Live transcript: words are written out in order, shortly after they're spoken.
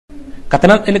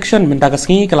Katanat election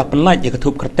mendagasngi kalapan light ya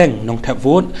ketup kerteng nongthep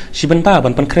vote si benta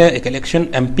ban pankre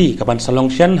election MP kaban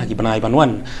salongsian hagi banai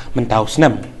banwan mentau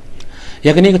senam.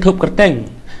 Ya kini ketup kerteng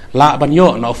la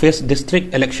banyo na office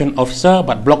district election officer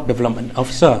but block development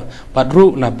officer but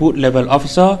ru na boot level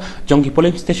officer jongki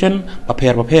polling station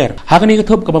paper hakani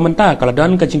ketup ka bamenta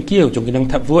kaladan ka Kiew jongki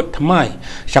nongthep vote thymmai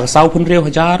syak sau pun riau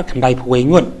hajar kandai phuai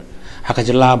ngut haka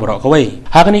jylla borok kawai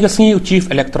hakani kasngi chief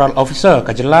electoral officer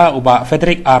ka jylla uba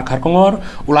Frederick R Kharkongor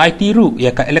ulai tiru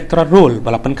ya ka electoral roll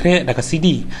balapan kre da ka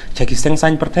CD chaki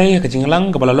sengsan partai ka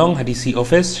jinglang ka balalong hadisi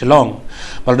office Shillong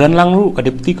baldan langru ka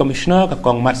deputy commissioner ka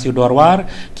kong mat siu dorwar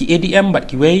ki ADM bat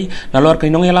ki wei nalor ka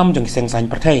nong yalam jong sengsan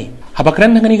partai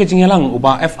habakren hangani ka jinglang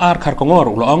uba FR Kharkongor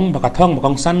ulong bakathong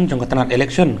bakong san jong katanat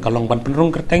election kalong ban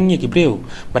penrung kerteng ya ki breu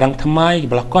badang thymmai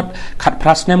balakot khat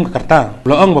prasnem ka karta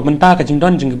ulong bamenta ka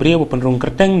jingdon jing breu penrung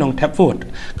kerteng nongthep vote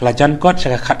kelajan kot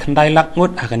saka khat khandai lak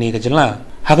ngut hakani ka jylla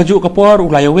hakaju kapor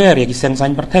ulai wer ya kiseng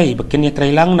san partai bekin ya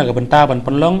trailang naga benta ban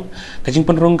penlong kajing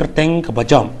penrung kerteng ka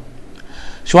bajom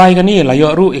Suai kani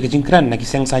layo ru ya kajing kran na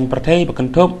kiseng san partai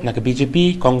bekentop na ke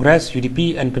BJP Congress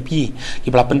UDP NPP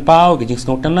ki belapen pau kajing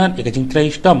snoktanat ya kajing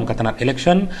trai stom katanat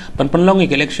election ban penlong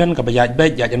ya election ka bayaj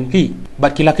bet ya janki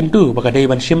bat kila kentu bakadai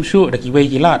ban shimshu da ki wei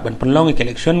kilat ban penlong ya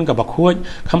election ka bakhuj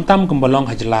khamtam kumbalong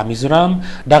hajla Mizoram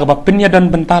da ka bapin ya dan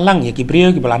bentalang ya ki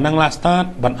brio ki belanang la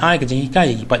start ban ai kajing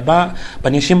hikai ki patba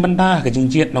ban shim benda kajing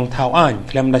jiet nong thau an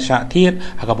klem da sha thiet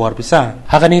haka bor pisa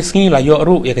hakani sngi layo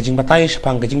ru ya kajing batai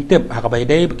sepang kajing tip haka bai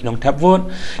bagi nongthep vote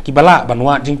ki bala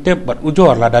banwa jing tip bat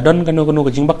ujor la dadon kanu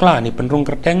kajing bakla ni penrung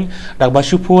kerteng dak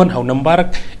basu pun hau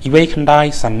nambar iwei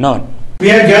khandai sannon. We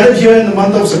had gathered here in the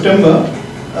month of September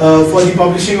for the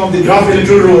publishing of the draft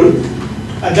electoral roll.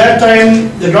 At that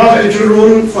time, the draft electoral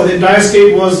roll for the entire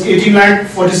state was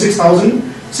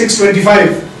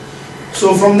 18,46,625.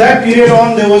 So from that period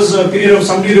on, there was a period of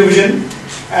summary revision,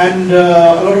 and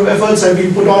a lot of efforts have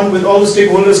been put on with all the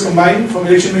stakeholders combined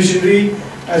from election machinery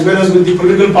as well as with the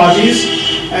political parties,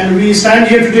 and we stand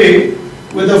here today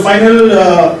with the final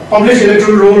published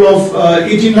electoral roll of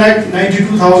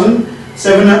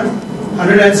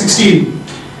 18,92,716,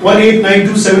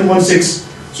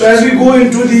 18,92,716. So as we go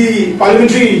into the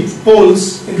parliamentary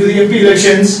polls, into the MP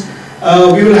elections,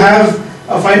 we will have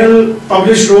a final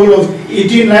published roll of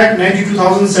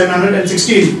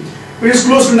 18,92,716, which is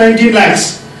close to 19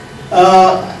 lakhs.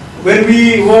 When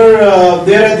we were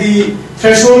there at the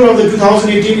threshold of the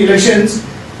 2018 elections,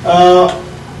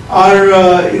 our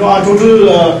total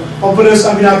populace,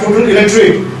 our total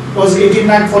electorate was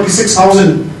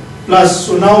 18,46,000 plus.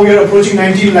 So now we are approaching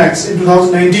 19 lakhs in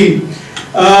 2019.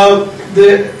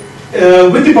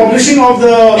 With the publishing of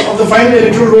the final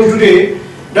electoral roll today,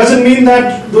 doesn't mean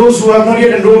that those who have not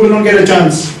yet enrolled will not get a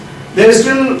chance. There is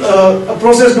still a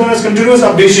process known as continuous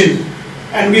updation,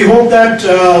 and we hope that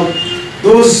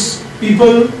those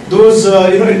people, those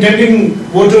intending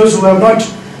voters who have not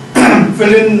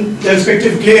filled in their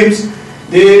respective claims,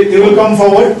 they will come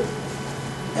forward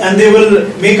and they will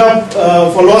make up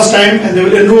for lost time, and they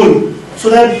will enroll so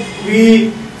that we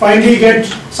finally get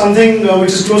something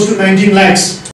which is close to 19 lakhs.